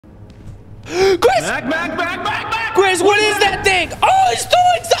Chris! Mac! Chris, what is that thing? Oh, it's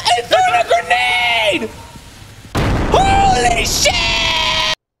throwing a grenade! Holy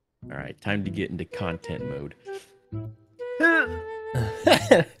shit! All right, time to get into content mode.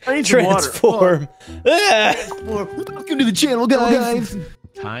 I need Transform. Welcome to the channel, guys.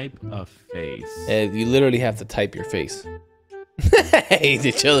 Type of face. You literally have to type your face. Hey,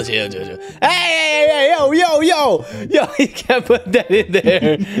 chill. Hey, yo, you can't put that in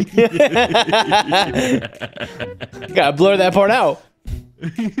there. You gotta blur that part out.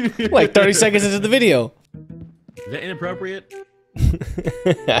 Like 30 seconds into the video. Is that inappropriate?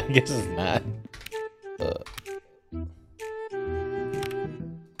 I guess it's not.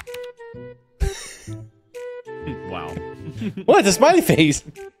 Wow. What? It's a smiley face.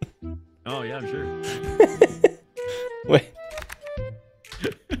 Oh yeah, I'm sure. Wait.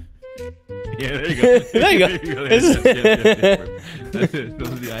 Yeah, there you go. There you go. Those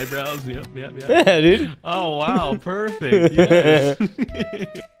are the eyebrows. Yep. Yeah, dude. Oh wow, perfect. Yes.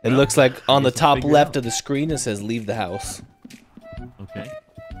 It looks like on the top left of the screen it says "Leave the house." Okay.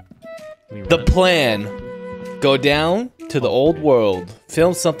 The plan: go down to the old world,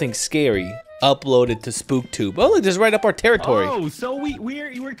 film something scary, upload it to Spooktube. Oh, look, just right up our territory. Oh, so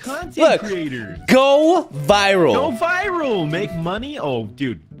we're content creators. Go viral. Go viral. Make money. Oh,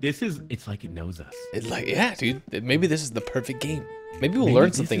 dude, it's like it knows us. It's like, yeah, dude. Maybe this is the perfect game. Maybe we'll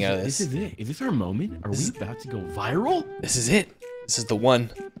learn something out of this. This is it. Is this our moment? Are we about to go viral? This is it. This is the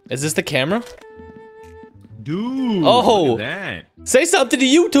one. Is this the camera? Dude. Oh. Look at that. Say something to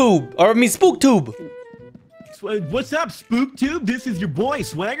YouTube, or I mean Spooktube. What's up, Spooktube? This is your boy,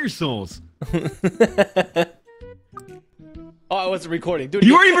 Swagger Souls. Oh, I wasn't recording, dude.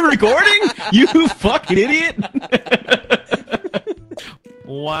 You weren't even recording? You fucking idiot!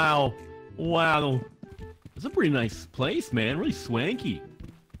 Wow. It's a pretty nice place, man. Really swanky.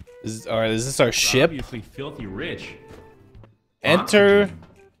 Alright, is this our ship? Obviously filthy rich. Enter,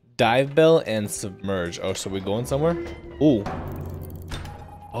 dive bell, and submerge. Oh, so we're going somewhere? Ooh.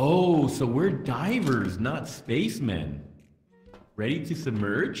 Oh, so we're divers, not spacemen. Ready to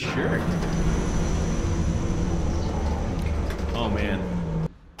submerge? Sure. Oh, man.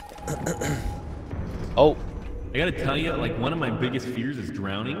 Oh. I gotta tell you, like, one of my biggest fears is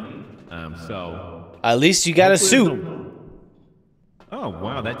drowning. So... At least you got a suit. Oh,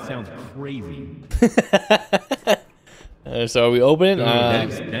 wow, that sounds crazy. So are we opening? That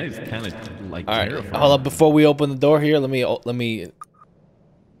is kind of, like, all right, terrifying. hold up. Before we open the door here, let me...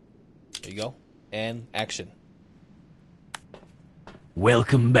 There you go. And action.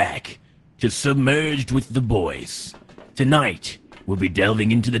 Welcome back to Submerged with the Boys. Tonight, we'll be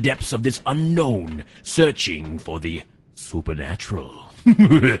delving into the depths of this unknown, searching for the supernatural.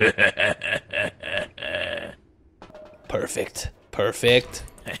 Perfect.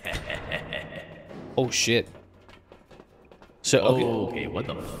 Oh, shit. So, okay, what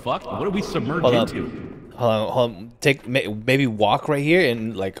the fuck? What are we submerged Hold into? Hold on. Maybe walk right here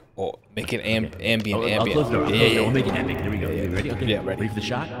and, like, make it ambient. I'll close the door. Yeah. We'll make it ambient. There we go. You ready? Okay. Yeah, ready. Ready for the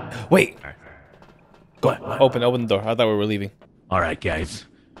shot? Wait. All right. Go ahead. Open the door. I thought we were leaving. All right, guys.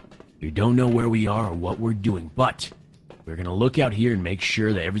 We don't know where we are or what we're doing, but we're gonna look out here and make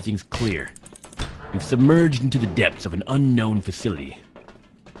sure that everything's clear. We've submerged into the depths of an unknown facility.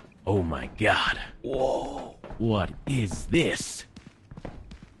 Oh my god. Whoa. What is this?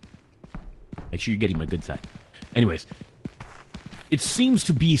 Make sure you're getting my good side. Anyways, it seems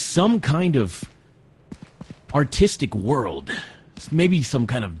to be some kind of artistic world. It's maybe some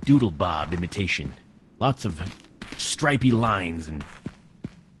kind of doodle bob imitation. Lots of stripy lines and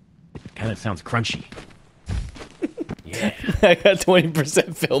it kind of sounds crunchy. Yeah. I got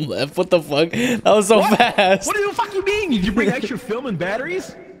 20% film left. What the fuck? That was so fast. What the fuck you mean? Did you bring extra film and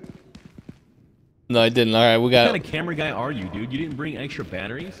batteries? No, I didn't. All right, we got. What kind of camera guy are you, dude? You didn't bring extra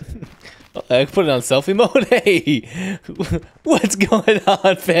batteries? I put it on selfie mode. Hey, what's going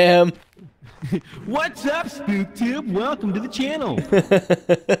on, fam? What's up, Spooktube? Welcome to the channel.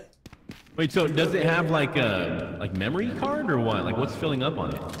 Wait, so does it have like a memory card or what? Like what's filling up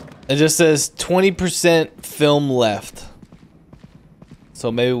on it? It just says 20% film left.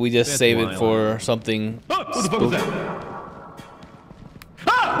 So maybe we just save it for something. Oh, what the fuck was that?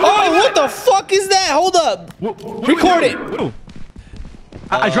 Oh, what the fuck is that? Hold up. Record it. Whoa.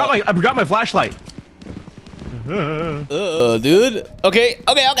 I dropped my flashlight. Dude. Okay.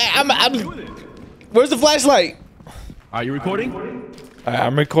 I'm. Where's the flashlight? Are you recording?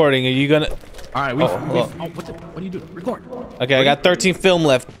 I'm recording. Are you gonna? All right. What are you doing? Record. Okay, I got 13 film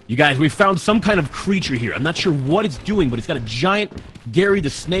left. You guys, we found some kind of creature here. I'm not sure what it's doing, but it's got a giant Gary the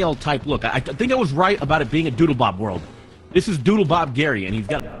Snail type look. I think I was right about it being a doodle bob world. This is Doodle Bob Gary, and he's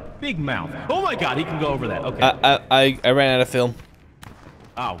got a big mouth. Oh my God, he can go over that. Okay. I ran out of film.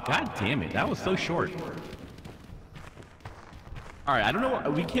 Oh, God damn it. That was so short. All right, I don't know.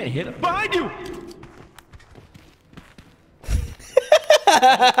 We can't hit him. Behind you!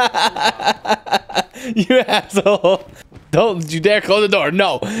 You asshole. Don't you dare close the door.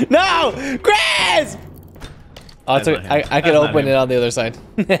 No. No! Chris! Oh, it's okay. I can open it on the other side.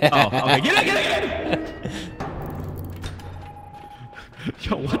 Oh, okay. Get it!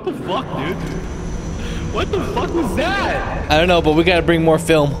 Yo, what the fuck, dude? What the fuck was that? I don't know, but we gotta bring more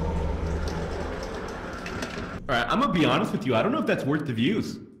film. Alright, I'm gonna be honest with you. I don't know if that's worth the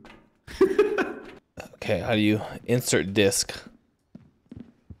views. Okay, how do you insert disc?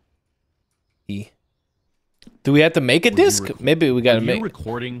 E. Do we have to make a disc? Maybe we gotta make.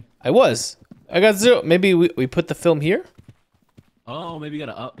 Recording? I was. I got 0. Maybe we put the film here? Oh, maybe you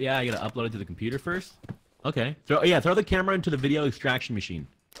gotta yeah, you gotta upload it to the computer first. Okay. So yeah, throw the camera into the video extraction machine.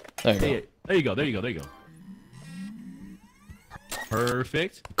 There you go. There you go. There you go. There you go.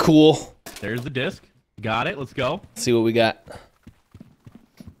 Perfect. Cool. There's the disc. Got it. Let's go. Let's see what we got.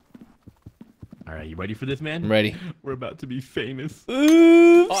 All right, you ready for this, man? I'm ready. We're about to be famous.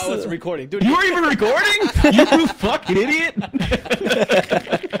 Oops. Oh, I wasn't recording. Dude, you weren't even recording? You fucking idiot!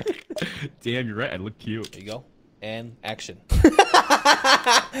 Damn, you're right. I look cute. There you go. And action.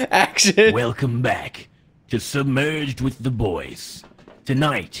 Action. Welcome back to Submerged with the Boys.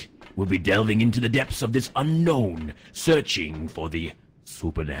 Tonight, we'll be delving into the depths of this unknown, searching for the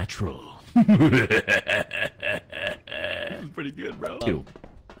supernatural. This is pretty good, bro.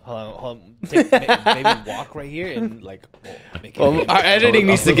 Hold on. Maybe walk right here and like. Make it our editing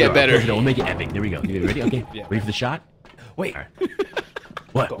needs to get better. We'll make it epic. There we go. You ready? Okay. Yeah. Ready for the shot? Wait. Right.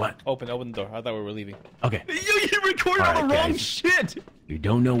 What? What? Open the door. I thought we were leaving. Okay. You recorded all the wrong shit. We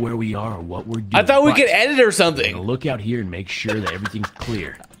don't know where we are or what we're doing. I thought we could edit or something. Look out here and make sure that everything's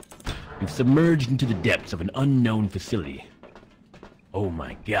clear. We've submerged into the depths of an unknown facility. Oh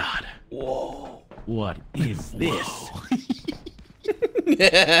my God. Whoa. What is this?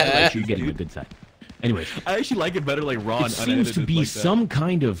 Make sure you're getting a good side. Anyways, I actually like it better like raw. It seems to be like some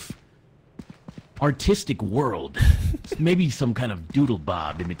kind of artistic world. Maybe some kind of Doodle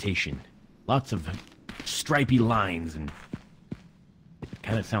Bob imitation. Lots of stripy lines and it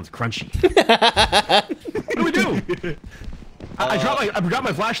kind of sounds crunchy. What do we do? I dropped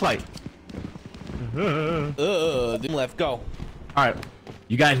my flashlight. Left, go. All right,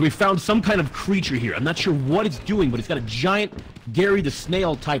 you guys, we found some kind of creature here. I'm not sure what it's doing, but it's got a giant Gary the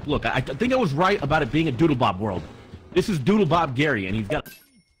Snail type look. I think I was right about it being a Doodle Bob world. This is Doodle Bob Gary, and he's got.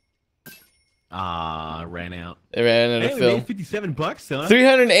 Ran out. They ran out of film. We made $57, huh?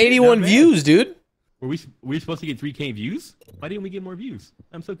 381 views, dude. Were we supposed to get 3K views? Why didn't we get more views?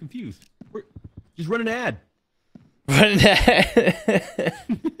 I'm so confused. Just run an ad. Run an ad.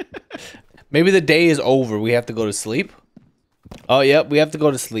 Maybe the day is over. We have to go to sleep. Oh, yep. We have to go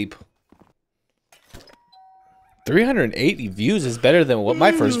to sleep. 380 views is better than what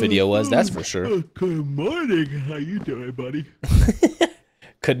my first video was. That's for sure. Good morning. How you doing, buddy?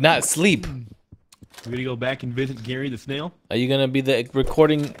 Could not sleep. We're gonna go back and visit Gary the Snail. Are you gonna be the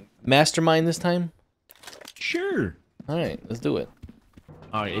recording mastermind this time? Sure. All right, let's do it.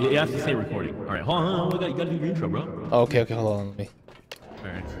 All right, it has to say recording. All right, hold on. You gotta do the intro, bro. Oh, okay, hold on. Let me.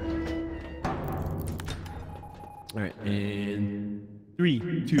 All right. All right, and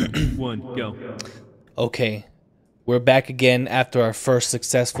 3, 2, 1, go. Okay, we're back again after our first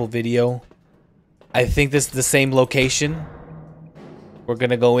successful video. I think this is the same location. We're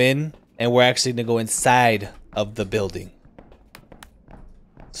gonna go in, and we're actually gonna go inside of the building.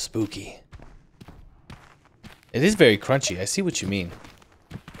 Spooky. It is very crunchy. I see what you mean.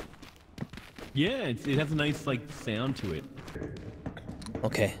 Yeah, it has a nice like sound to it.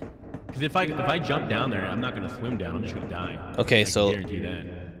 Okay. Because if I jump down there, I'm not gonna swim down. I'm just gonna die. Okay, so guarantee that.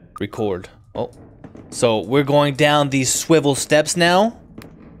 record. Oh, so we're going down these swivel steps now.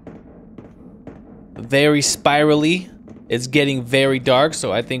 Very spirally. It's getting very dark,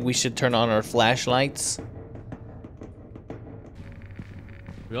 so I think we should turn on our flashlights.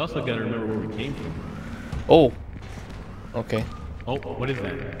 We also gotta remember where we came from. Oh. Okay. Oh, what is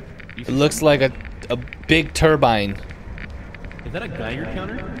that? It looks like a big turbine. Is that a Geiger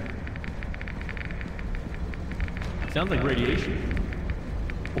counter? It sounds like radiation.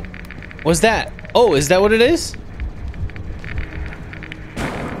 What's that? Oh, is that what it is?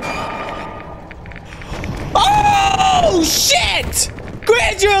 Oh, shit!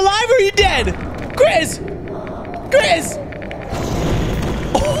 Chris, you're alive or are you dead? Chris! Chris!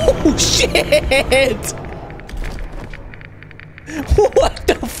 Oh, shit! What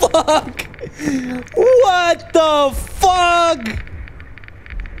the fuck? What the fuck?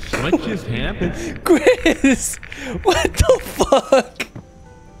 What just happened? Chris! What the fuck?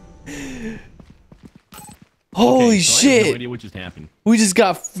 Holy So I have no shit! idea what just happened. We just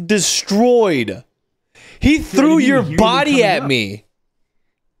got destroyed. He threw didn't your even hear body anything at coming up. me.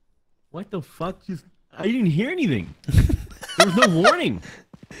 What the fuck just... I didn't hear anything. There was no warning.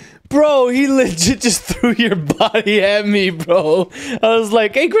 Bro, he legit just threw your body at me, bro. I was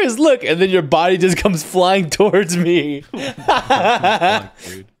like, hey, Chris, look. And then your body just comes flying towards me. Fuck,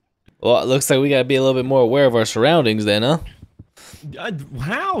 dude. Well, it looks like we gotta be a little bit more aware of our surroundings then, huh?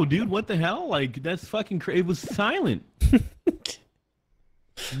 How, dude? What the hell? Like, that's fucking crazy. It was silent.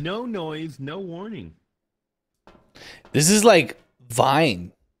 No noise, no warning. This is like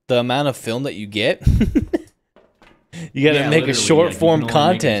Vine. The amount of film that you get. You gotta make a literally, short you form can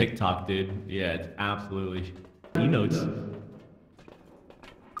only make a content. TikTok, dude. Yeah, it's absolutely. Notes.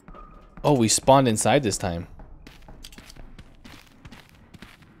 Oh, we spawned inside this time.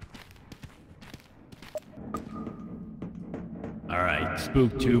 Alright,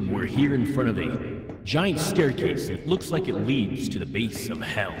 Spooktube, we're here in front of a giant staircase. It looks like it leads to the base of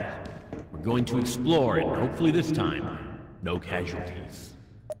hell. We're going to explore it, and hopefully this time, no casualties.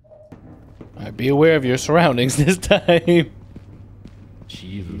 Alright, be aware of your surroundings this time.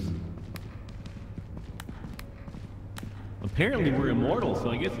 Jesus. Apparently we're immortal, so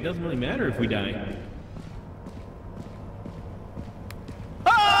I guess it doesn't really matter if we die.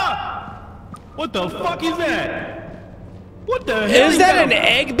 Ah! What the fuck is that? What the hell Is that an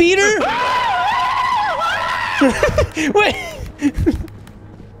egg beater? Wait.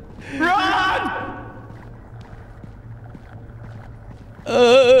 Run!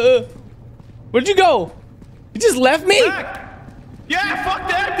 Where'd you go? You just left me? Back! Yeah, fuck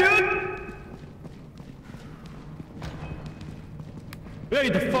that, dude! Hey,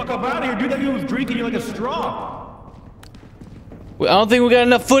 get the fuck up out of here, dude. That dude was drinking you like a straw. I don't think we got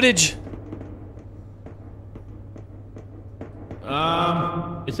enough footage.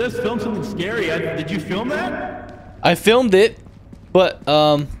 It says film something scary. Did you film that? I filmed it, but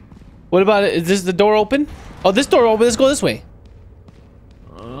what about it? Is this the door open? Oh, this door open. Let's go this way.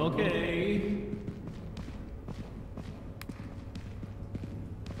 Okay.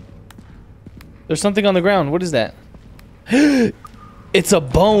 There's something on the ground. What is that? It's a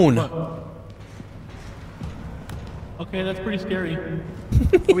bone. Okay, that's pretty scary. Are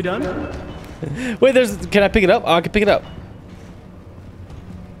we done? Wait, can I pick it up? Oh, I can pick it up.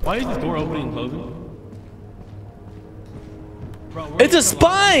 Why is this door opening and closing? Bro, It's a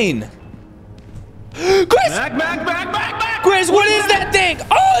spine. Chris! Back! Chris, what is that thing?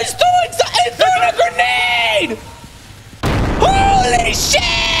 Oh, it's throwing a grenade! Holy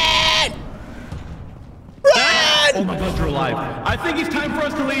shit! Run! Oh my god, you're alive. I think it's time for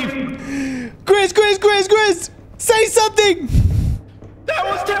us to leave. Chris! Say something! That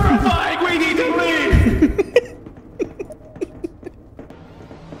was terrifying. We need to leave.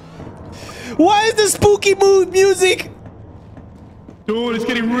 Why is the spooky music? Dude, it's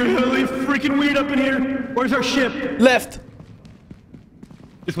getting really freaking weird up in here. Where's our ship? Left.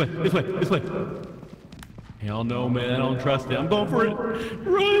 This way. Hell no, man. I don't trust it. I'm going for it.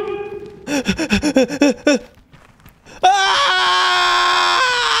 Run.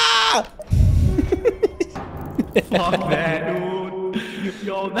 Ah! Fuck that, dude.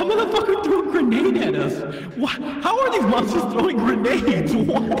 Yo, that motherfucker threw a grenade at us. What? How are these monsters throwing grenades?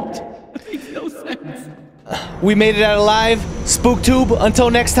 What? That makes no sense. We made it out alive. Spooktube. Until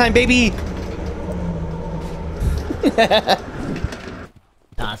next time, baby.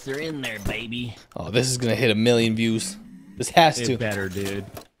 Toss her in there, baby. Oh, this is gonna hit 1 million views. This has to. It better, dude.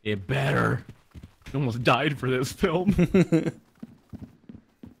 It better. I almost died for this film.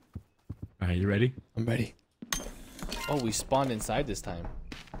 Alright, you ready? I'm ready. Oh, we spawned inside this time.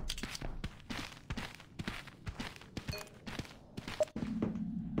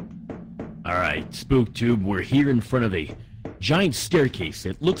 Alright, Spooktube, we're here in front of a giant staircase.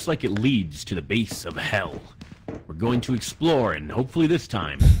 It looks like it leads to the base of hell. We're going to explore, and hopefully this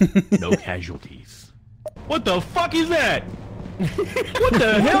time, no casualties. What the fuck is that? What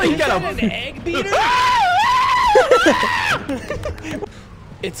the hell? You got an egg beater?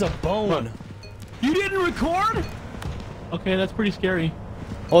 It's a bone. You didn't record? Okay, that's pretty scary.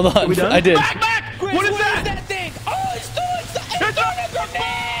 Hold on, We done? I did. Back! Chris, What is that? that thing? Oh, it's throwing a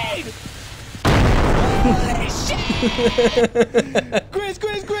grenade! Holy shit!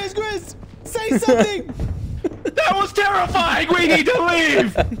 Chris! Say something! That was terrifying! We need to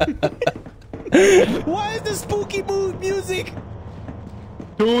leave! Why is the spooky music?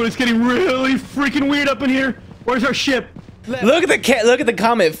 Dude, it's getting really freaking weird up in here. Where's our ship? Look at the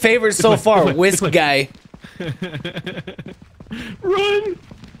comment. Favorite so far, Whisk guy. Run!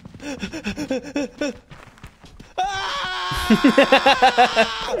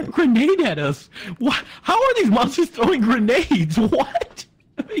 Grenade at us! What? How are these monsters throwing grenades? What?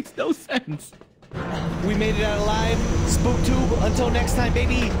 That makes no sense. We made it out alive. Spooktube. Until next time,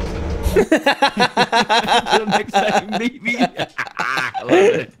 baby. Until next time, baby. I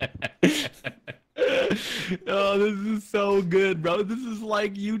love it. Oh, this is so good, bro. This is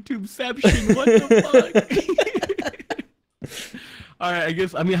like YouTubeception. What the fuck? All right, I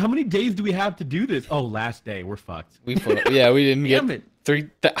guess. I mean, how many days do we have to do this? Oh, last day. We're fucked. Yeah, we didn't Damn get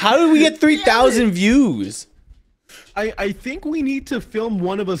it. How did we get 3,000 views? I think we need to film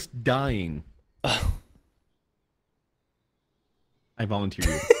one of us dying. I volunteer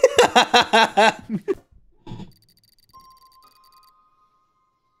you.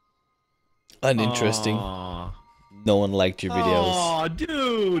 Uninteresting. Aww. No one liked your videos. Oh,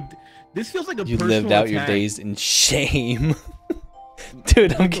 dude. This feels like a You personal lived out your attack. days in shame.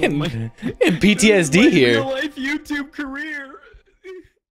 Dude, I'm getting in My PTSD here. real life YouTube career.